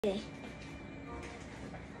Okay.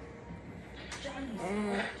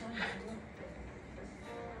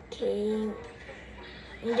 Okay.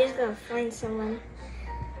 I'm just gonna find someone.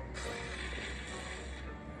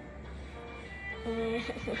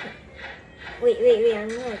 Wait. I'm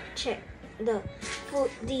gonna check the food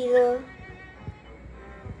dealer.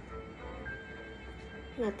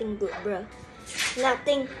 Nothing good, bro.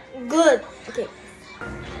 Nothing good. Okay.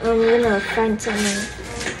 I'm gonna find someone.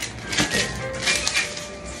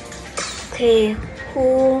 Okay,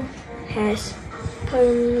 who has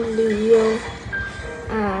Perm Leo?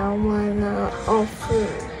 I wanna offer.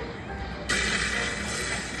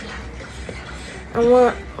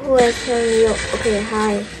 Who has Perm Leo? Okay,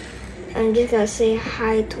 hi. I'm just gonna say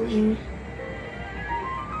hi to him.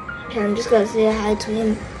 Okay, I'm just gonna say hi to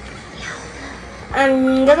him.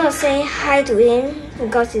 I'm gonna say hi to him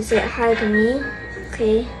because he said hi to me.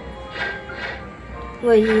 Okay.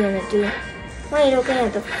 What are you gonna do? Why are you looking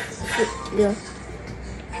at the food dealer?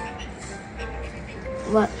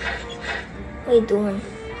 What are you doing?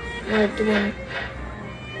 What are you doing?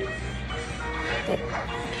 Okay.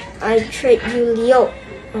 I trade you Leo.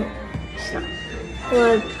 Oh, it's not.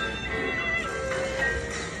 What?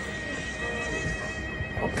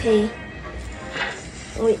 Okay.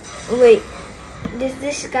 Wait.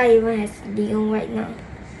 This guy even has Leo right now.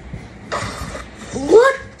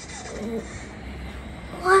 What?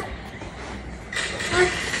 What?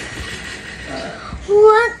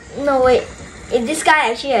 No, wait. If this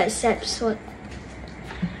guy actually accepts what?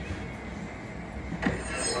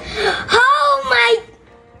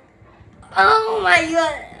 Oh my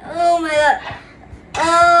god.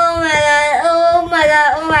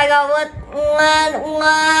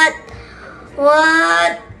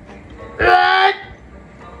 What?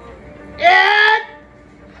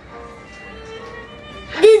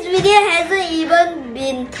 This video hasn't even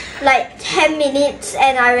been like 10 minutes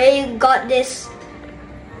and I already got this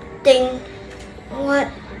thing. What?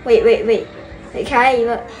 Wait. Can I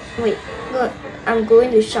even? Wait, look. I'm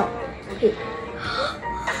going to shop.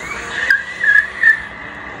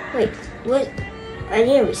 Wait, what? I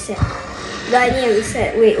need a reset. Do I need a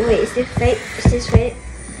reset? Wait, is this fake?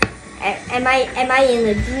 Am I in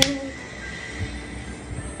a dream?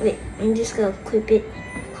 Wait, I'm just gonna equip it.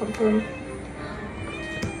 Confirm.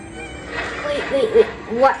 Wait.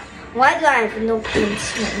 What? Why do I have no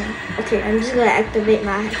pins right now? Okay, I'm just gonna activate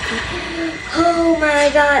my account. Oh my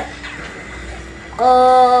god.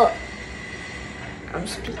 Oh, I'm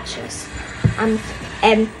speechless. I'm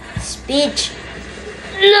speechless.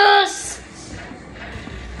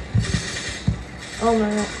 Oh my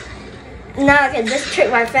god. Now I can just trick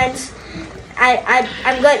my friends.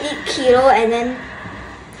 I'm gonna eat kilo and then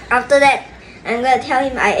after that I'm gonna tell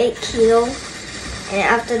him I ate kilo and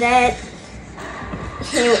after that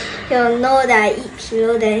he'll know that I eat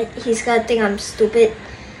kilo, then he's gonna think I'm stupid.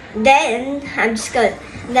 Then I'm just gonna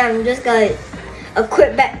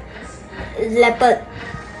equip back Leopard.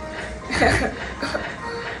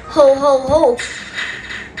 Ho.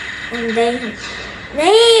 And then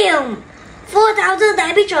damn! 4,000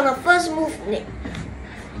 damage on the first move.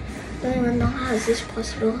 Don't even know how is this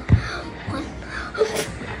possible. What?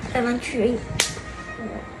 Am I dreaming?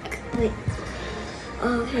 Wait.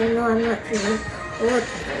 Okay, no, I'm not dreaming. What?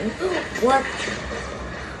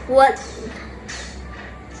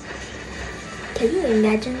 Can you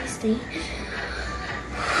imagine this thing?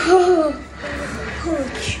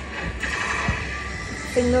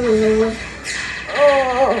 Finger remover.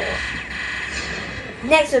 Oh.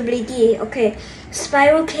 Next ability. Okay.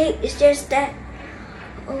 Spiral cake is just that.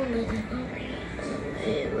 Oh my god.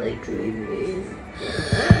 Am I dreaming?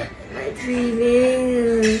 Am I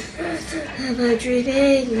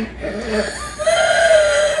dreaming?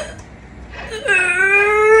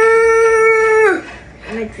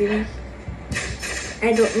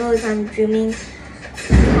 I don't know if I'm dreaming.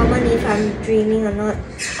 Comment if I'm dreaming or not.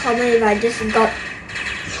 Comment if I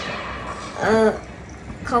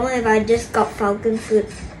just got falcon fruit.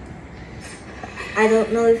 I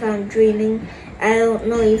don't know if I'm dreaming. I don't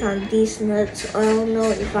know if I'm these nuts. I don't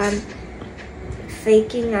know if I'm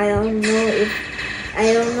faking. I don't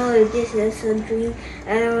know if this is a dream.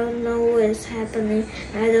 I don't know what is happening.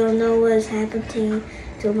 I don't know what is happening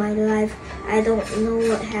to my life. I don't know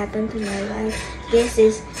what happened to my life. This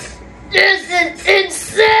is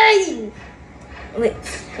insane! Wait,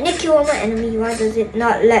 I need to kill one more enemy. Why does it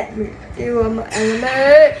not let me kill one more enemy?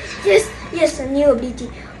 Yes, a new ability.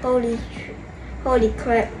 Holy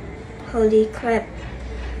crap.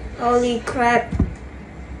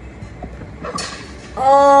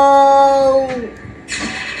 Oh!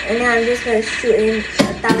 And now I'm just gonna shoot him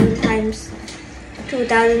 1,000 times.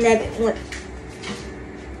 2,000 damage. What?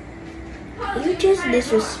 You just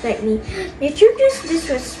disrespect me. Did you just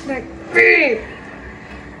disrespect me?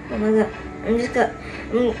 Oh my god.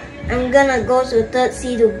 I'm gonna go to third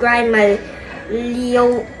sea to grind my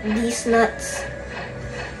these nuts.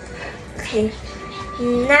 Okay.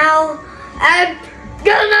 Now I'm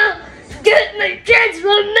gonna get my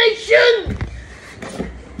transformation.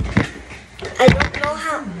 I don't know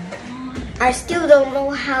how. I still don't know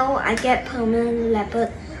how I get permanent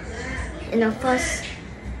leopard in the first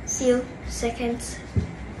few seconds.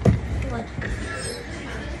 What?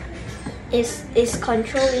 Is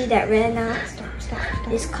control that rare now?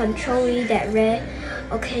 Stop. Is control that rare?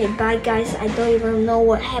 Okay, bye guys. I don't even know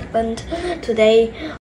what happened today.